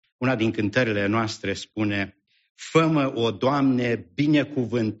Una din cântările noastre spune: fă-mă, o Doamne,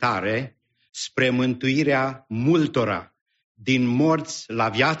 binecuvântare spre mântuirea multora, din morți la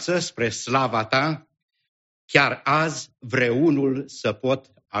viață spre slava ta, chiar azi vreunul să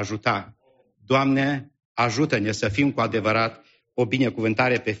pot ajuta. Doamne, ajută-ne să fim cu adevărat o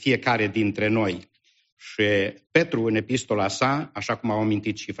binecuvântare pe fiecare dintre noi. Și Petru, în epistola sa, așa cum au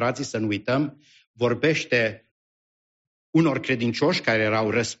amintit și frații, să nu uităm, vorbește unor credincioși care erau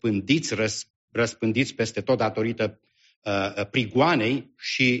răspândiți peste tot datorită prigoanei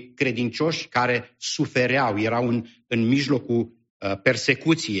și credincioși care sufereau, erau în mijlocul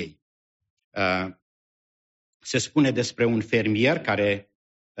persecuției. Se spune despre un fermier care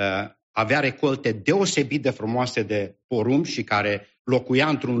avea recolte deosebit de frumoase de porumb și care locuia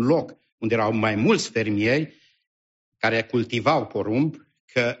într-un loc unde erau mai mulți fermieri care cultivau porumb,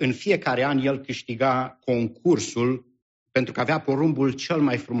 că în fiecare an el câștiga concursul pentru că avea porumbul cel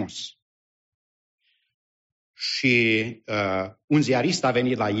mai frumos. Și un ziarist a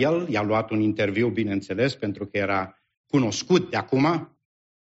venit la el, i-a luat un interviu, bineînțeles, pentru că era cunoscut de acum,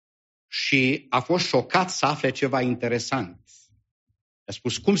 și a fost șocat să afle ceva interesant. A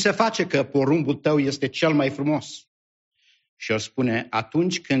spus: cum se face că porumbul tău este cel mai frumos? Și el spune: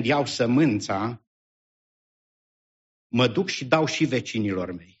 atunci când iau sămânța, mă duc și dau și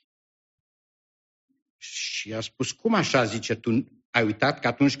vecinilor mei. Și a spus: cum așa? Zice, tu ai uitat că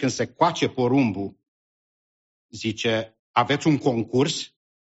atunci când se coace porumbul, zice, aveți un concurs?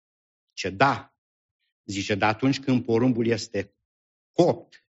 Zice, da. Zice, dar atunci când porumbul este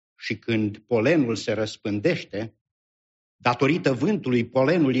copt și când polenul se răspândește, datorită vântului,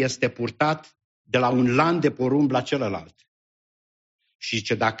 polenul este purtat de la un lan de porumb la celălalt. Și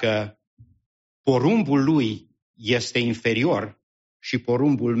zice, dacă porumbul lui este inferior și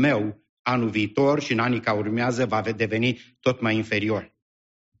porumbul meu anul viitor și în anii care urmează va deveni tot mai inferior.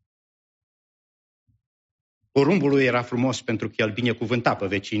 Porumbul lui era frumos pentru că el binecuvânta pe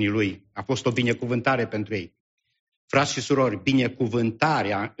vecinii lui. A fost o binecuvântare pentru ei. Frați și surori,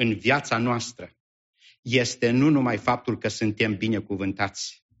 binecuvântarea în viața noastră este nu numai faptul că suntem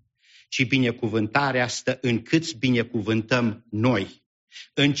binecuvântați, ci binecuvântarea stă în câți binecuvântăm noi.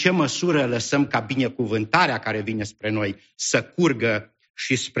 În ce măsură lăsăm ca binecuvântarea care vine spre noi să curgă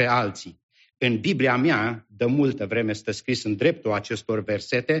și spre alții. În Biblia mea, de multă vreme stă scris în dreptul acestor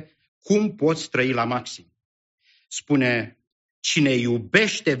versete, cum poți trăi la maxim. Spune, cine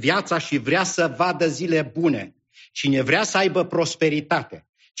iubește viața și vrea să vadă zile bune, cine vrea să aibă prosperitate,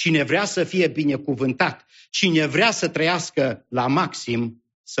 cine vrea să fie binecuvântat, cine vrea să trăiască la maxim,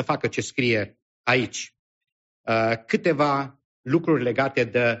 să facă ce scrie aici. Câteva lucruri legate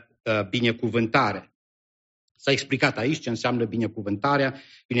de binecuvântare. S-a explicat aici ce înseamnă binecuvântarea,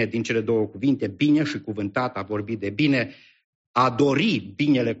 vine din cele două cuvinte, bine și cuvântat, a vorbi de bine, a dori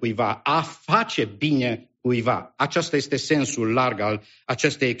binele cuiva, a face bine cuiva. Acesta este sensul larg al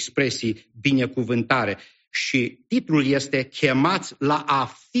acestei expresii, binecuvântare. Și titlul este chemați la a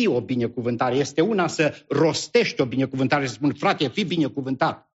fi o binecuvântare. Este una să rostești o binecuvântare, să spun, frate, fii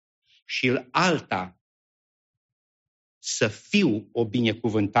binecuvântat. Și alta, să fiu o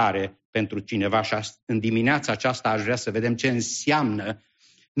binecuvântare pentru cineva. Și în dimineața aceasta aș vrea să vedem ce înseamnă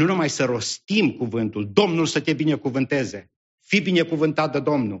nu numai să rostim cuvântul, Domnul să te binecuvânteze, fii binecuvântat de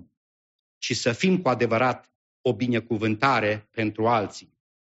Domnul, ci să fim cu adevărat o binecuvântare pentru alții.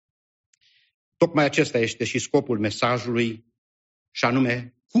 Tocmai acesta este și scopul mesajului, și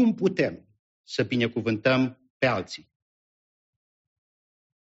anume, cum putem să binecuvântăm pe alții.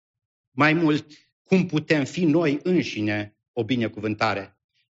 Mai mult, cum putem fi noi înșine o binecuvântare.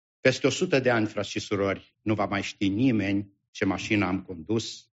 Peste 100 de ani, frați și surori, nu va mai ști nimeni ce mașină am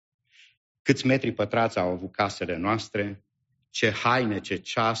condus, câți metri pătrați au avut casele noastre, ce haine, ce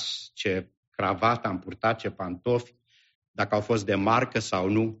ceas, ce cravată am purtat, ce pantofi, dacă au fost de marcă sau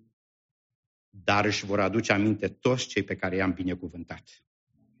nu, dar își vor aduce aminte toți cei pe care i-am binecuvântat.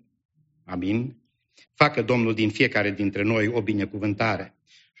 Amin? Facă Domnul din fiecare dintre noi o binecuvântare.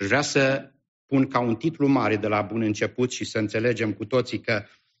 Și vreau să pun ca un titlu mare de la bun început și să înțelegem cu toții că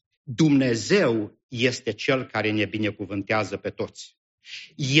Dumnezeu este Cel care ne binecuvântează pe toți.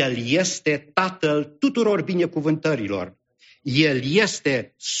 El este Tatăl tuturor binecuvântărilor. El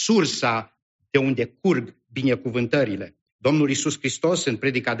este sursa de unde curg binecuvântările. Domnul Iisus Hristos, în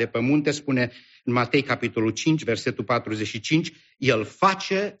predica de pe munte, spune în Matei, capitolul 5, versetul 45, El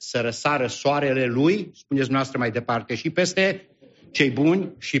face să răsară soarele Lui, spuneți dumneavoastră mai departe, și peste cei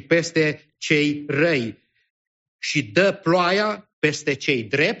buni și peste cei răi. Și dă ploaia peste cei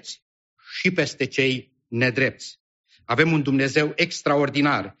drepți și peste cei nedrepți. Avem un Dumnezeu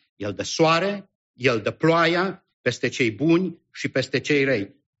extraordinar. El dă soare, El dă ploaia peste cei buni și peste cei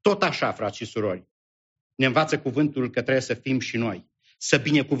răi. Tot așa, frați și surori, ne învață cuvântul că trebuie să fim și noi. Să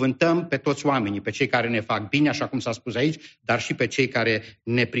binecuvântăm pe toți oamenii, pe cei care ne fac bine, așa cum s-a spus aici, dar și pe cei care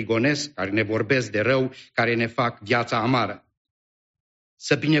ne prigonesc, care ne vorbesc de rău, care ne fac viața amară.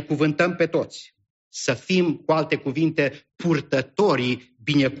 Să binecuvântăm pe toți. Să fim, cu alte cuvinte, purtătorii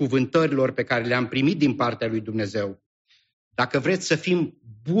binecuvântărilor pe care le-am primit din partea lui Dumnezeu. Dacă vreți să fim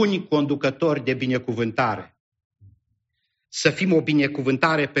buni conducători de binecuvântare, să fim o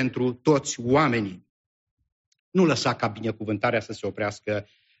binecuvântare pentru toți oamenii, nu lăsa ca binecuvântarea să se oprească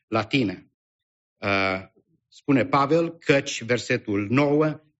la tine. Spune Pavel, căci, versetul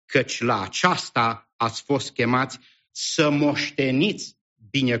 9, căci la aceasta ați fost chemați să moșteniți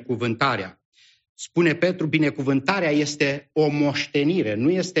binecuvântarea. Spune Petru, binecuvântarea este o moștenire,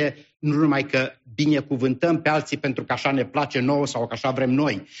 nu numai că binecuvântăm pe alții pentru că așa ne place nouă sau că așa vrem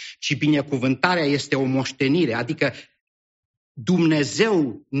noi, ci binecuvântarea este o moștenire, adică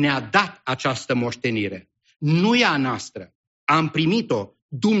Dumnezeu ne-a dat această moștenire. Nu e a noastră, am primit-o.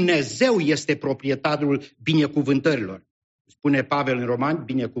 Dumnezeu este proprietarul binecuvântărilor. Spune Pavel în Romani,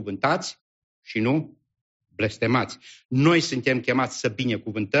 binecuvântați și nu blestemați. Noi suntem chemați să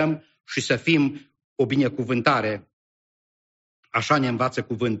binecuvântăm și să fim o binecuvântare. Așa ne învață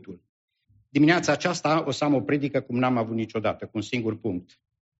cuvântul. Dimineața aceasta o să am o predică cum n-am avut niciodată, cu un singur punct.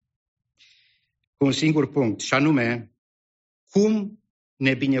 Cu un singur punct, și anume, cum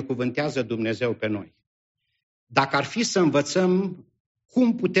ne binecuvântează Dumnezeu pe noi. Dacă ar fi să învățăm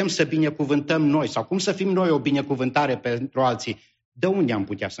cum putem să binecuvântăm noi sau cum să fim noi o binecuvântare pentru alții, de unde am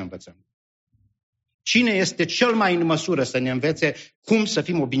putea să învățăm? Cine este cel mai în măsură să ne învețe cum să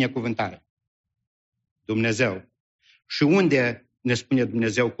fim o binecuvântare? Dumnezeu. Și unde ne spune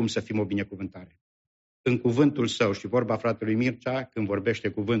Dumnezeu cum să fim o binecuvântare? În cuvântul Său. Și vorba fratelui Mircea, când vorbește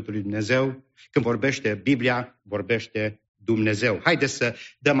cuvântul lui Dumnezeu, când vorbește Biblia, vorbește Dumnezeu. Haideți să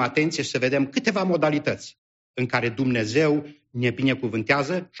dăm atenție și să vedem câteva modalități în care Dumnezeu ne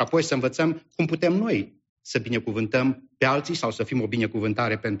binecuvântează și apoi să învățăm cum putem noi să binecuvântăm pe alții sau să fim o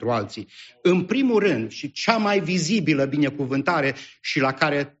binecuvântare pentru alții. În primul rând, și cea mai vizibilă binecuvântare și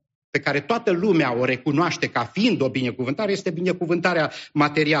pe care toată lumea o recunoaște ca fiind o binecuvântare, este binecuvântarea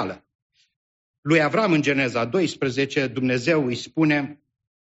materială. Lui Avram în Geneza 12, Dumnezeu îi spune: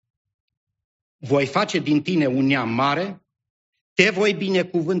 voi face din tine un neam mare, te voi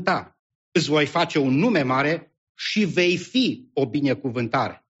binecuvânta, îți voi face un nume mare și vei fi o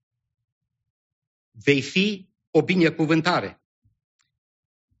binecuvântare. Vei fi o binecuvântare.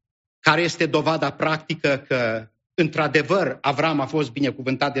 Care este dovada practică că, într-adevăr, Avram a fost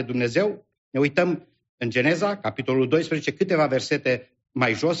binecuvântat de Dumnezeu? Ne uităm în Geneza, capitolul 12, câteva versete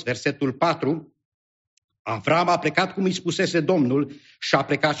mai jos, versetul 4. Avram a plecat cum îi spusese Domnul și a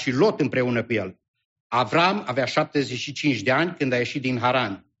plecat și Lot împreună cu el. Avram avea 75 de ani când a ieșit din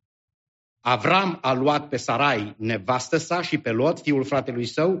Haran. Avram a luat pe Sarai, nevastă sa, și pe Lot, fiul fratelui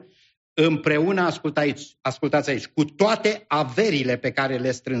său, împreună, ascultați aici, cu toate averile pe care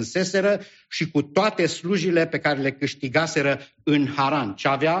le strânseseră și cu toate slujile pe care le câștigaseră în Haran. Ce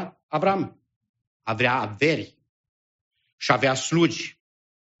avea Avram? Avea averi și avea slugi.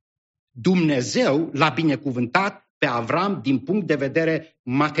 Dumnezeu l-a binecuvântat pe Avram din punct de vedere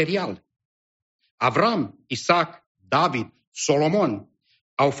material. Avram, Isaac, David, Solomon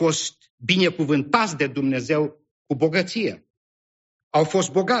au fost binecuvântați de Dumnezeu cu bogăție. Au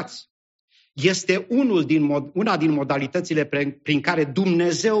fost bogați. Este una din modalitățile prin care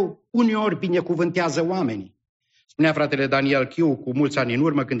Dumnezeu uneori binecuvântează oamenii. Spunea fratele Daniel Chiu cu mulți ani în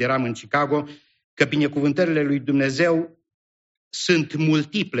urmă, când eram în Chicago, că binecuvântările lui Dumnezeu sunt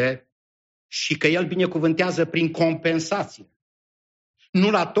multiple și că El binecuvântează prin compensație. Nu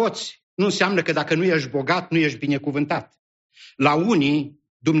la toți, nu înseamnă că dacă nu ești bogat, nu ești binecuvântat. La unii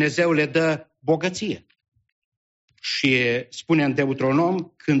Dumnezeu le dă bogăție. Și spune în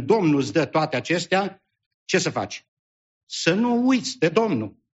Deuteronom, când Domnul îți dă toate acestea, ce să faci? Să nu uiți de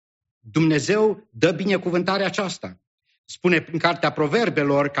Domnul. Dumnezeu dă binecuvântarea aceasta. Spune în cartea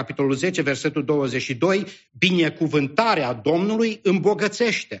Proverbelor, capitolul 10, versetul 22, binecuvântarea Domnului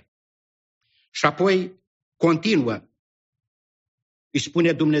îmbogățește. Și apoi continuă. Îi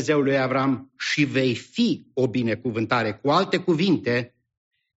spune Dumnezeu lui Avram, și vei fi o binecuvântare. Cu alte cuvinte,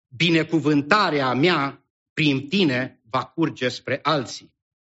 binecuvântarea mea prin tine va curge spre alții.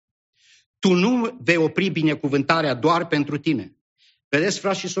 Tu nu vei opri binecuvântarea doar pentru tine. Vedeți,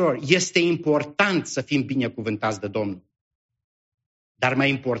 frați și surori, este important să fim binecuvântați de Domnul. Dar mai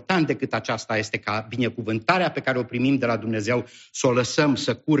important decât aceasta este ca binecuvântarea pe care o primim de la Dumnezeu să o lăsăm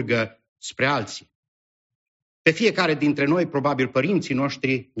să curgă spre alții. Pe fiecare dintre noi, probabil părinții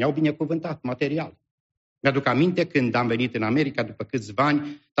noștri ne-au binecuvântat material. Mi-aduc aminte când am venit în America, după câțiva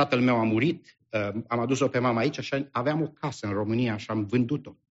ani, tatăl meu a murit, am adus-o pe mama aici și aveam o casă în România și am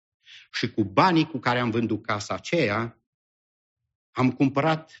vândut-o. Și cu banii cu care am vândut casa aceea, am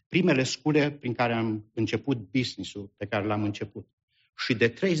cumpărat primele scule prin care am început business-ul pe care l-am început. Și de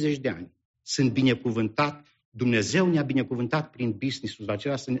 30 de ani sunt binecuvântat, Dumnezeu ne-a binecuvântat prin business-ul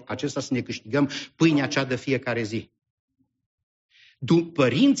acesta să ne câștigăm pâinea cea de fiecare zi.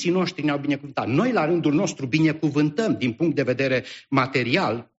 Părinții noștri ne-au binecuvântat. Noi, la rândul nostru, binecuvântăm din punct de vedere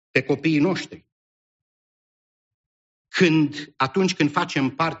material pe copiii noștri. Atunci când facem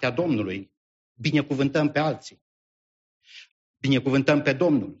partea Domnului, binecuvântăm pe alții. Binecuvântăm pe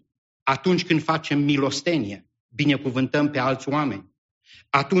Domnul. Atunci când facem milostenie, binecuvântăm pe alți oameni.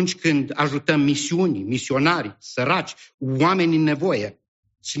 Atunci când ajutăm misiuni, misionari, săraci, oameni în nevoie,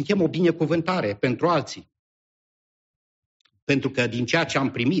 suntem o binecuvântare pentru alții. Pentru că din ceea ce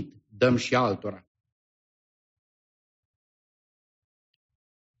am primit, dăm și altora.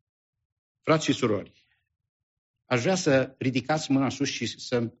 Frați și surori, aș vrea să ridicați mâna sus și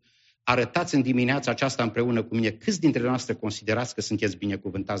să arătați în dimineața aceasta împreună cu mine câți dintre noastre considerați că sunteți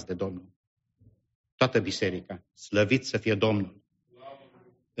binecuvântați de Domnul. Toată biserica, slăvit să fie Domnul.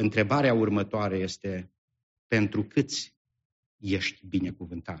 Întrebarea următoare este, pentru câți ești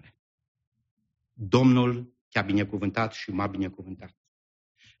binecuvântare? Domnul te-a binecuvântat și m-a binecuvântat.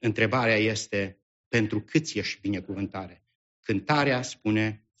 Întrebarea este, pentru câți ești binecuvântare? Cântarea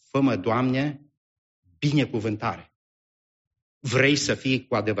spune, fă-mă, Doamne, binecuvântare. Vrei să fii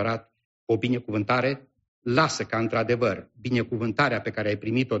cu adevărat o binecuvântare? Lasă ca într-adevăr binecuvântarea pe care ai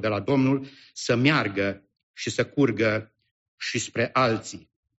primit-o de la Domnul să meargă și să curgă și spre alții.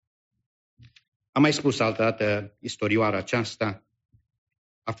 Am mai spus altădată istorioara aceasta.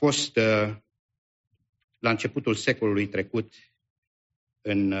 A fost la începutul secolului trecut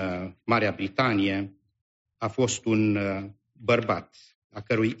în Marea Britanie, a fost un bărbat a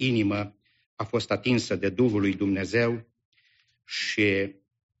cărui inimă a fost atinsă de Duhul lui Dumnezeu și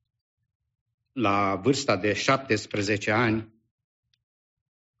la vârsta de 17 ani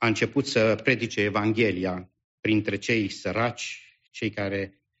a început să predice Evanghelia printre cei săraci, cei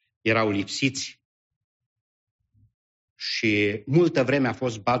care erau lipsiți și multă vreme a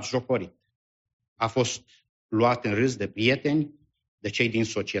fost batjocorit. A fost luat în râs de prieteni, de cei din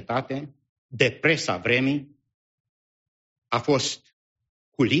societate, de presa vremii, a fost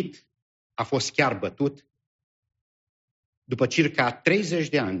culit, a fost chiar bătut. După circa 30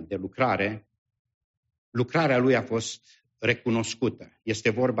 de ani de lucrare, lucrarea lui a fost recunoscută. Este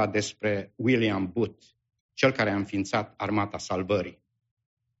vorba despre William Booth, cel care a înființat Armata Salvării.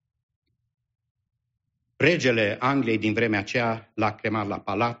 Regele Angliei din vremea aceea l-a chemat la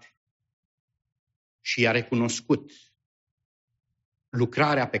palat și i-a recunoscut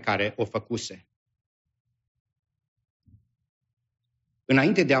lucrarea pe care o făcuse.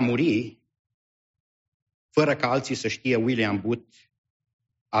 Înainte de a muri, fără ca alții să știe, William Booth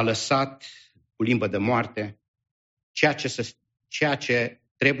a lăsat cu limbă de moarte ceea ce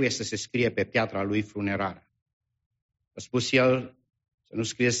trebuie să se scrie pe piatra lui funerară. A spus el, să nu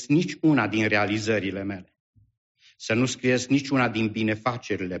scrieți nici una din realizările mele, să nu scrieți nici una din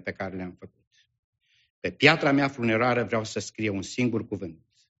binefacerile pe care le-am făcut. Pe piatra mea funerară vreau să scrie un singur cuvânt.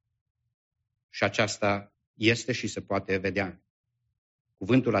 Și aceasta este și se poate vedea.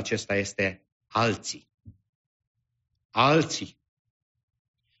 Cuvântul acesta este alții. Alții.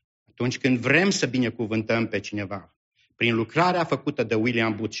 Atunci când vrem să binecuvântăm pe cineva, prin lucrarea făcută de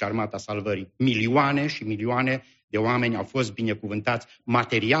William Booth și Armata Salvării, milioane și milioane de oameni au fost binecuvântați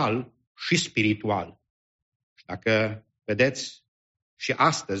material și spiritual. Și dacă vedeți, și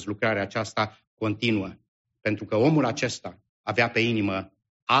astăzi lucrarea aceasta continuă, pentru că omul acesta avea pe inimă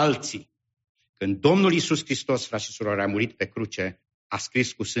alții. Când Domnul Iisus Hristos, frați și surori, a murit pe cruce, a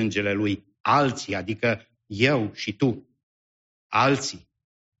scris cu sângele lui alții, adică eu și tu, alții.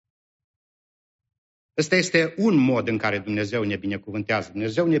 Ăsta este un mod în care Dumnezeu ne binecuvântează.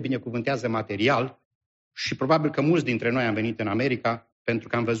 Dumnezeu ne binecuvântează material și probabil că mulți dintre noi am venit în America pentru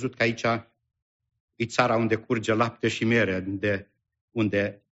că am văzut că aici e țara unde curge lapte și miere,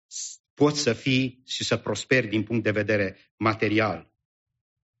 unde poți să fii și să prosperi din punct de vedere material.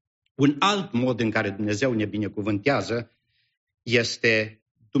 Un alt mod în care Dumnezeu ne binecuvântează este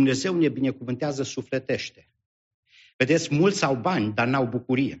Dumnezeu ne binecuvântează sufletește. Vedeți, mulți au bani, dar n-au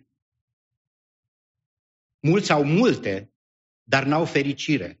bucurie. Mulți au multe, dar n-au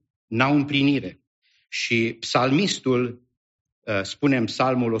fericire, n-au împlinire. Și psalmistul spune în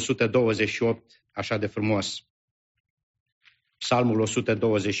Psalmul 128, așa de frumos, Psalmul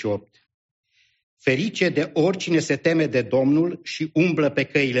 128, ferice de oricine se teme de Domnul și umblă pe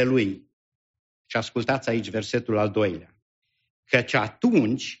căile Lui. Și ascultați aici versetul al 2-lea. Căci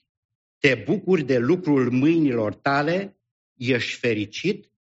atunci te bucuri de lucrul mâinilor tale, ești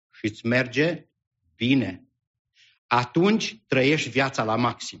fericit și îți merge bine. Atunci trăiești viața la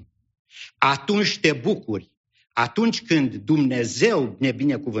maxim. Atunci te bucuri. Atunci când Dumnezeu ne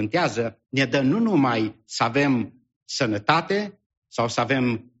binecuvântează, ne dă nu numai să avem sănătate sau să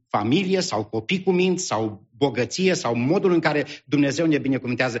avem familie sau copii cu minți sau bogăție sau modul în care Dumnezeu ne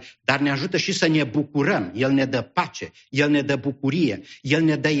binecuvântează, dar ne ajută și să ne bucurăm. El ne dă pace, El ne dă bucurie, El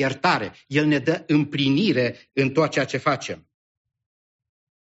ne dă iertare, El ne dă împlinire în tot ceea ce facem.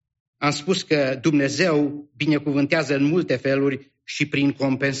 Am spus că Dumnezeu binecuvântează în multe feluri și prin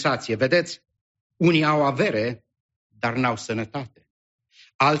compensație. Vedeți? Unii au avere, dar n-au sănătate.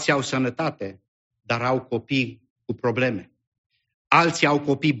 Alții au sănătate, dar au copii cu probleme. Alții au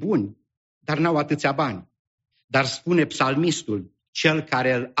copii buni, dar n-au atâția bani. Dar spune psalmistul, cel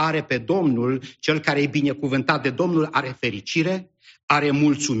care îl are pe Domnul, cel care e binecuvântat de Domnul, are fericire, are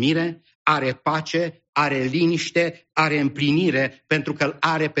mulțumire, are pace, are liniște, are împlinire, pentru că îl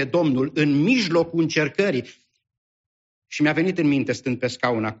are pe Domnul în mijlocul încercării. Și mi-a venit în minte, stând pe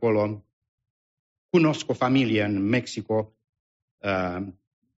scaun acolo, cunosc o familie în Mexico,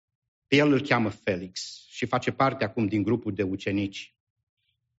 pe el îl cheamă Felix și face parte acum din grupul de ucenici.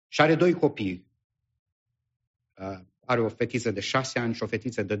 Și are 2 copii. Are o fetiță de 6 ani și o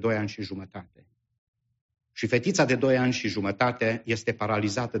fetiță de 2 ani și jumătate. Și fetița de 2 ani și jumătate este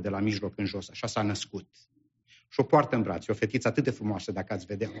paralizată de la mijloc în jos, așa s-a născut. Și o poartă în brațe, o fetiță atât de frumoasă, dacă ați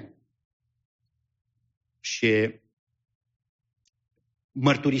vedea. Și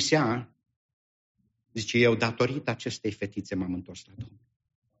mărturisea, zice, eu datorită acestei fetițe m-am întors la Domnul.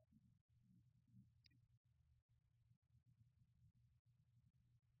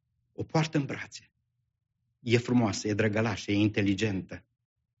 O poartă în brațe. E frumoasă, e drăgălașă, e inteligentă,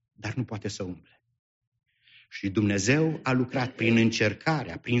 dar nu poate să umble. Și Dumnezeu a lucrat prin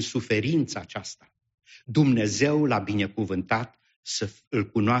încercarea, prin suferința aceasta. Dumnezeu l-a binecuvântat să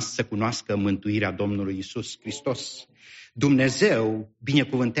cunoască mântuirea Domnului Iisus Hristos. Dumnezeu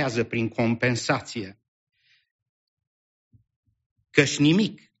binecuvântează prin compensație. Căci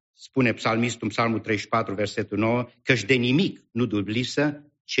nimic, spune psalmistul în Psalmul 34, versetul 9, căci de nimic nu duc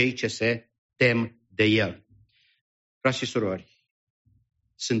lipsă cei ce se tem de El. Frați și surori,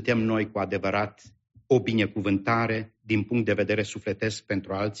 suntem noi cu adevărat o binecuvântare din punct de vedere sufletesc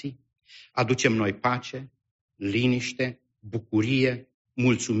pentru alții? Aducem noi pace, liniște, bucurie,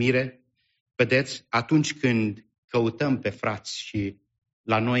 mulțumire? Vedeți, atunci când căutăm pe frați și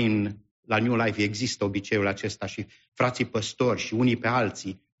la noi la New Life există obiceiul acesta și frații păstori și unii pe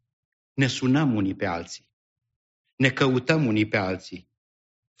alții, ne sunăm unii pe alții, ne căutăm unii pe alții.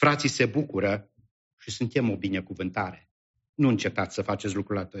 Frații se bucură și suntem o binecuvântare. Nu încetați să faceți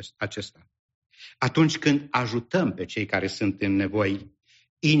lucrul acesta. Atunci când ajutăm pe cei care sunt în nevoi,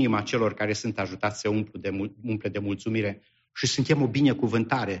 inima celor care sunt ajutați se umple de mulțumire și suntem o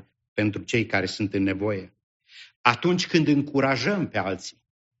binecuvântare pentru cei care sunt în nevoie. Atunci când încurajăm pe alții,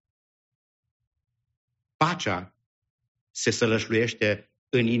 pacea se sălășluiește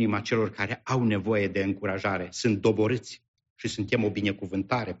în inima celor care au nevoie de încurajare, sunt doborâți și suntem o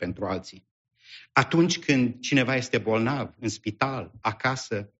binecuvântare pentru alții. Atunci când cineva este bolnav, în spital,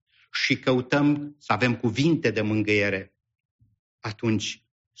 acasă, și căutăm să avem cuvinte de mângâiere, atunci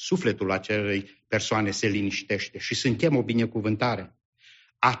sufletul acelei persoane se liniștește și suntem o binecuvântare.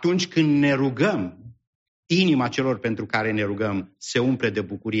 Atunci când ne rugăm, inima celor pentru care ne rugăm se umple de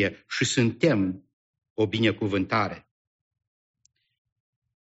bucurie și suntem o binecuvântare.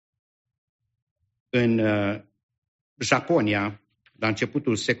 În Japonia, la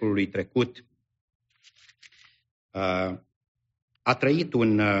începutul secolului trecut, a trăit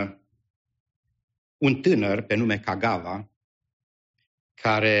un tânăr pe nume Kagawa,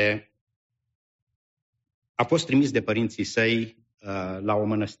 care a fost trimis de părinții săi la o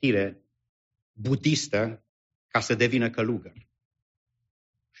mănăstire budistă ca să devină călugăr.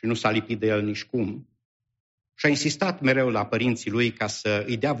 Și nu s-a lipit de el nici cum. Și a insistat mereu la părinții lui ca să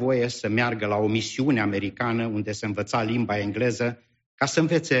îi dea voie să meargă la o misiune americană unde se învăța limba engleză, ca să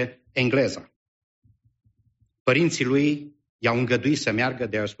învețe engleza. Părinții lui i-au îngăduit să meargă,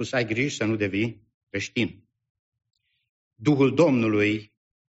 de-au spus, ai grijă să nu devii creștin. Duhul Domnului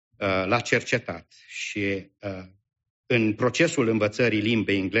l-a cercetat și în procesul învățării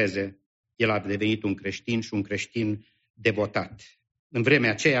limbii engleze, el a devenit un creștin și un creștin devotat. În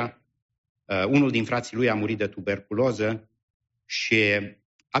vremea aceea, unul din frații lui a murit de tuberculoză și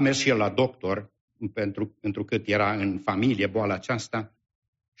a mers și el la doctor, întrucât era în familie boala aceasta,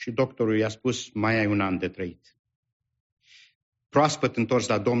 și doctorul i-a spus, mai ai un an de trăit. proaspăt întors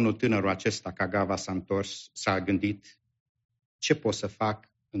la Domnul, tânărul acesta, Cagava, s-a întors, s-a gândit: ce pot să fac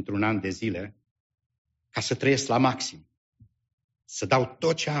într-un an de zile ca să trăiesc la maxim? Să dau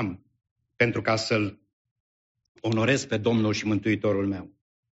tot ce am pentru ca să-L onorez pe Domnul și Mântuitorul meu.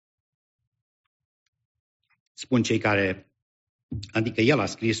 Spun cei care, adică el a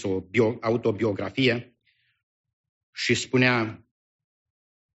scris o autobiografie și spunea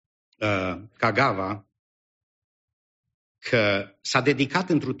Cagava că s-a dedicat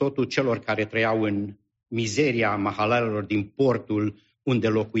întru totul celor care trăiau în mizeria mahalalelor din portul unde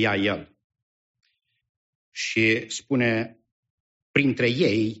locuia el. Și spune, printre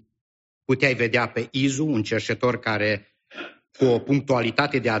ei puteai vedea pe Izu, un cerșetor care cu o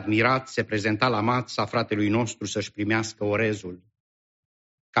punctualitate de admirat se prezenta la mața fratelui nostru să-și primească orezul.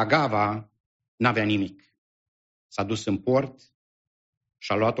 Cagava n-avea nimic. S-a dus în port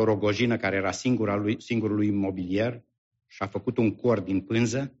și-a luat o rogojină care era singurul lui mobilier și a făcut un cor din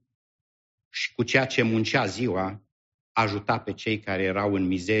pânză și cu ceea ce muncea ziua ajuta pe cei care erau în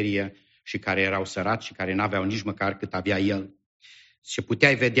mizerie și care erau săraci și care n-aveau nici măcar cât avea el. Și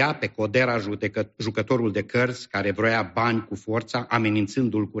puteai vedea pe Codera, jucătorul de cărți, care vroia bani cu forța,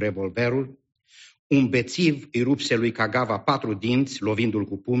 amenințându-l cu revolverul. Un bețiv îi rupse lui Cagava 4 dinți, lovindu-l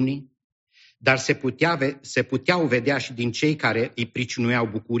cu pumnii, dar se puteau vedea și din cei care îi pricinuiau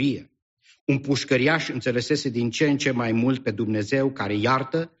bucurie. Un pușcăriaș înțelesese din ce în ce mai mult pe Dumnezeu, care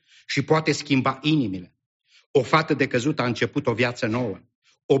iartă și poate schimba inimile. O fată decăzută a început o viață nouă.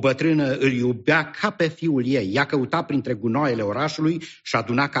 O bătrână îl iubea ca pe fiul ei. Ea căuta printre gunoaiele orașului și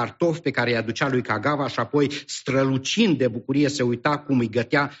aduna cartofi pe care îi aducea lui Cagava și apoi, strălucind de bucurie, se uita cum îi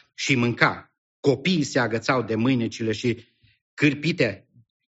gătea și mânca. Copiii se agățau de mâinecile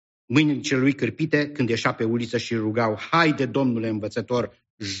lui cârpite când ieșea pe uliță și rugau: haide, domnule învățător,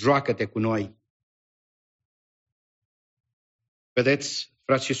 joacă-te cu noi. Vedeți,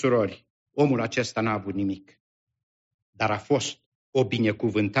 frați și surori, omul acesta n-a avut nimic, dar a fost o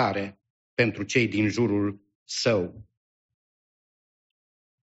binecuvântare pentru cei din jurul său.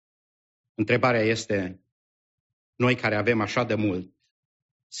 Întrebarea este, noi care avem așa de mult,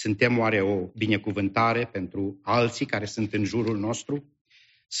 suntem oare o binecuvântare pentru alții care sunt în jurul nostru?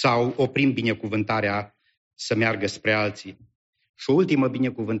 Sau oprim binecuvântarea să meargă spre alții? Și o ultimă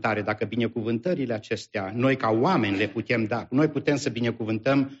binecuvântare, dacă binecuvântările acestea, noi ca oameni le putem da, noi putem să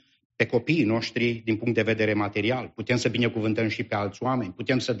binecuvântăm pe copiii noștri din punct de vedere material, putem să binecuvântăm și pe alți oameni,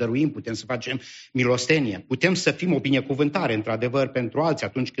 putem să dăruim, putem să facem milostenie, putem să fim o binecuvântare, într-adevăr, pentru alții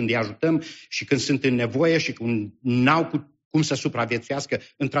atunci când îi ajutăm și când sunt în nevoie și când n-au cum să supraviețuiască.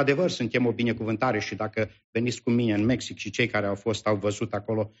 Într-adevăr, suntem o binecuvântare și dacă veniți cu mine în Mexic și cei care au fost, au văzut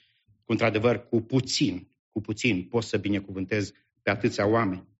acolo, într-adevăr, cu puțin poți să binecuvântezi pe atâția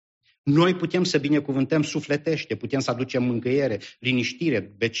oameni. Noi putem să binecuvântăm sufletește, putem să aducem mângâiere,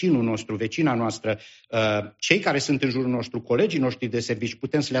 liniștire, vecinul nostru, vecina noastră, cei care sunt în jurul nostru, colegii noștri de serviciu,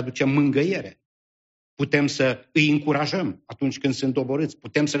 putem să le aducem mângâiere. Putem să îi încurajăm atunci când sunt doborâți,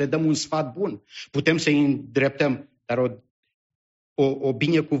 putem să le dăm un sfat bun, putem să îi îndreptăm, dar o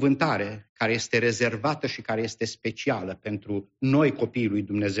binecuvântare care este rezervată și care este specială pentru noi, copiii lui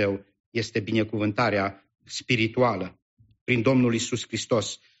Dumnezeu, este binecuvântarea spirituală. Prin Domnul Iisus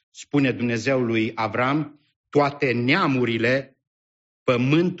Hristos spune Dumnezeu lui Avram: toate neamurile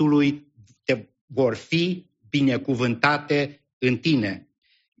pământului te vor fi binecuvântate în tine.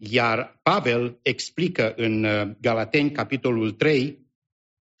 Iar Pavel explică în Galateni, capitolul 3,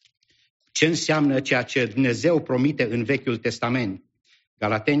 ce înseamnă ceea ce Dumnezeu promite în Vechiul Testament.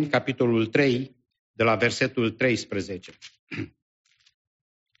 Galateni, capitolul 3, de la versetul 13.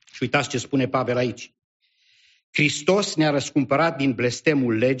 Și uitați ce spune Pavel aici. Hristos ne-a răscumpărat din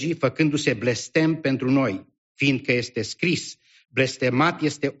blestemul legii, făcându-se blestem pentru noi, fiindcă este scris: blestemat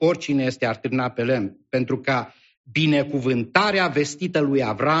este oricine este atârnat pe lemn, pentru ca binecuvântarea vestită lui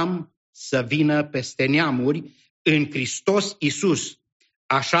Avram să vină peste neamuri în Hristos Iisus,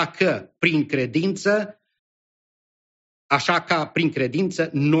 așa ca prin credință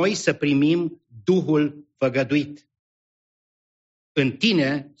noi să primim Duhul făgăduit. În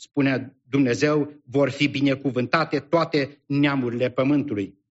tine, spune Dumnezeu, vor fi binecuvântate toate neamurile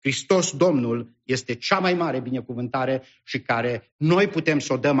pământului. Hristos Domnul este cea mai mare binecuvântare și care noi putem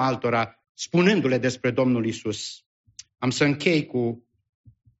să o dăm altora, spunându-le despre Domnul Iisus. Am să închei cu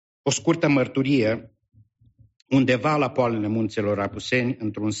o scurtă mărturie. Undeva la poalele munților Apuseni,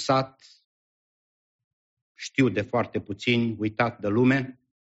 într-un sat, știu de foarte puțini, uitat de lume,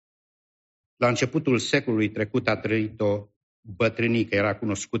 la începutul secolului trecut a trăit o bătrânică, era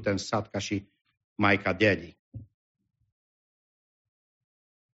cunoscută în sat ca și Maica Daddy.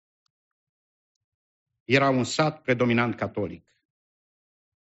 Era un sat predominant catolic.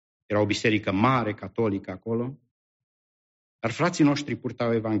 Era o biserică mare, catolică acolo. Dar frații noștri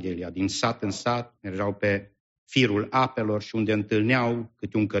purtau Evanghelia. Din sat în sat, mergeau pe firul apelor și unde întâlneau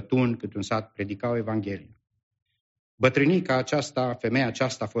câte un cătun, câte un sat, predicau Evanghelia. Bătrânica aceasta, femeia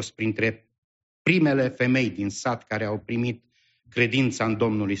aceasta a fost printre primele femei din sat care au primit credința în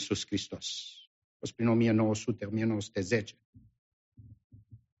Domnul Iisus Hristos. A fost prin 1900-1910.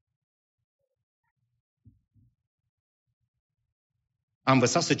 A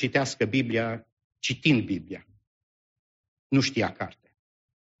învățat să citească Biblia citind Biblia. Nu știa carte.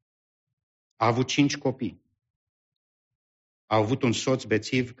 A avut 5 copii. A avut un soț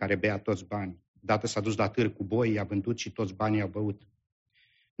bețiv care bea toți banii. Dată s-a dus la târg cu boi, i-a vândut și toți banii au băut.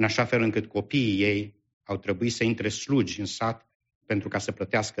 În așa fel încât copiii ei au trebuit să intre slugi în sat pentru ca să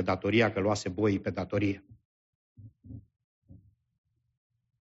plătească datoria, că luase boii pe datorie.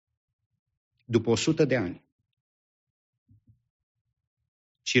 După 100 de ani,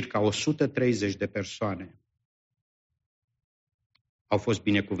 circa 130 de persoane au fost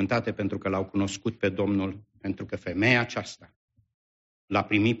binecuvântate pentru că l-au cunoscut pe Domnul, pentru că femeia aceasta l-a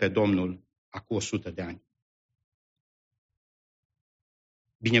primit pe Domnul acum 100 de ani.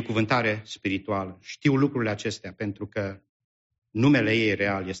 Binecuvântare spirituală. Știu lucrurile acestea pentru că numele ei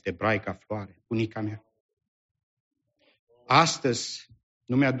real este Braica Floare, bunica mea. Astăzi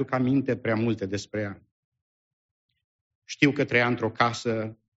nu mi-aduc aminte prea multe despre ea. Știu că trăia într-o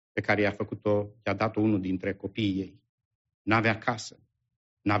casă pe care i-a dat-o unul dintre copiii ei. N-avea casă,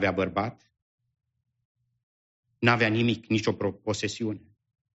 n-avea bărbat, n-avea nimic, nicio posesiune.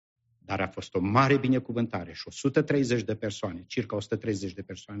 Dar a fost o mare binecuvântare și 130 de persoane, circa 130 de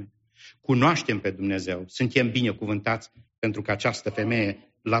persoane, cunoaștem pe Dumnezeu, suntem binecuvântați pentru că această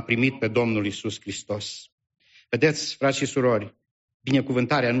femeie l-a primit pe Domnul Iisus Hristos. Vedeți, frați și surori,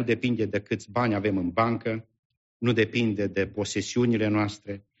 binecuvântarea nu depinde de câți bani avem în bancă, nu depinde de posesiunile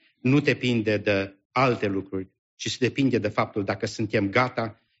noastre, nu depinde de alte lucruri, ci depinde de faptul dacă suntem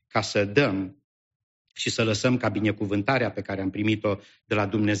gata ca să dăm și să lăsăm ca binecuvântarea pe care am primit-o de la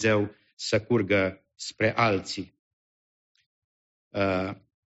Dumnezeu să curgă spre alții.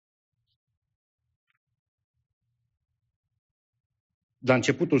 La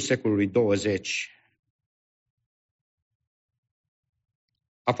începutul secolului 20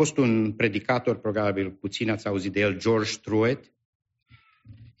 a fost un predicator, probabil puțin ați auzit de el, George Truett.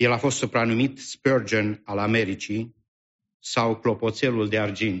 El a fost supranumit Spurgeon al Americii sau clopoțelul de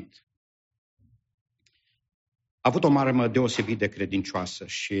argint. A avut o marmă deosebit de credincioasă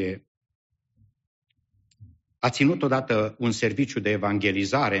și a ținut odată un serviciu de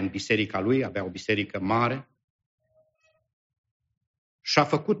evangelizare în biserica lui, avea o biserică mare, și a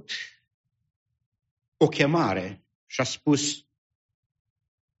făcut o chemare și a spus: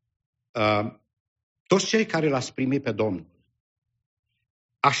 toți cei care l-ați primit pe Domnul,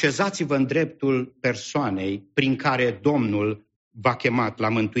 așezați-vă în dreptul persoanei prin care Domnul v-a chemat la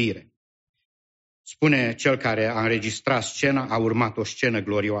mântuire. Spune cel care a înregistrat scena, a urmat o scenă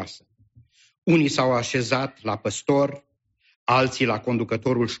glorioasă. Unii s-au așezat la păstor, alții la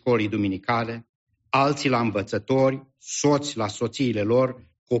conducătorul școlii duminicale, alții la învățători, soți la soțiile lor,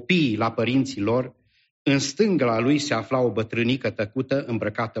 copiii la părinții lor. În stânga la lui se afla o bătrânică tăcută,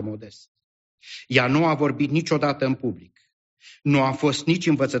 îmbrăcată modest. Ea nu a vorbit niciodată în public. Nu a fost nici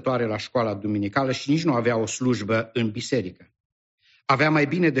învățătoare la școala duminicală și nici nu avea o slujbă în biserică. Avea mai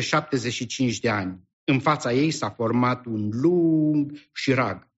bine de 75 de ani. În fața ei s-a format un lung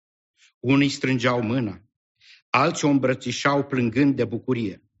șirag. Unii strângeau mâna, alții o îmbrățișau plângând de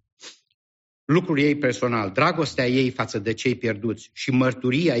bucurie. Lucrul ei personal, dragostea ei față de cei pierduți și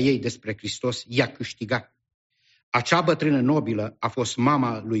mărturia ei despre Hristos i-a câștigat. Acea bătrână nobilă a fost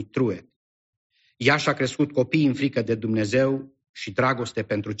mama lui Truett. Ea și-a crescut copiii în frică de Dumnezeu și dragoste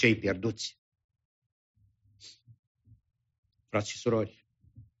pentru cei pierduți. Frați și surori,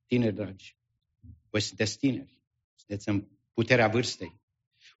 tineri dragi, voi sunteți tineri, sunteți în puterea vârstei.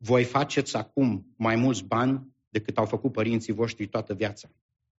 Voi faceți acum mai mulți bani decât au făcut părinții voștri toată viața.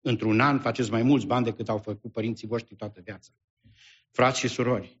 Într-un an faceți mai mulți bani decât au făcut părinții voștri toată viața. Frați și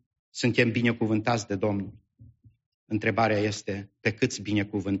surori, suntem binecuvântați de Domnul. Întrebarea este, pe câți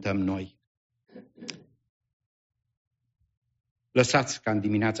binecuvântăm noi? Lăsați ca în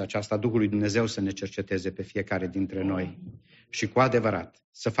dimineața aceasta Duhul lui Dumnezeu să ne cerceteze pe fiecare dintre noi și cu adevărat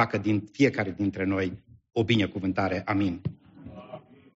să facă din fiecare dintre noi o binecuvântare. Amin.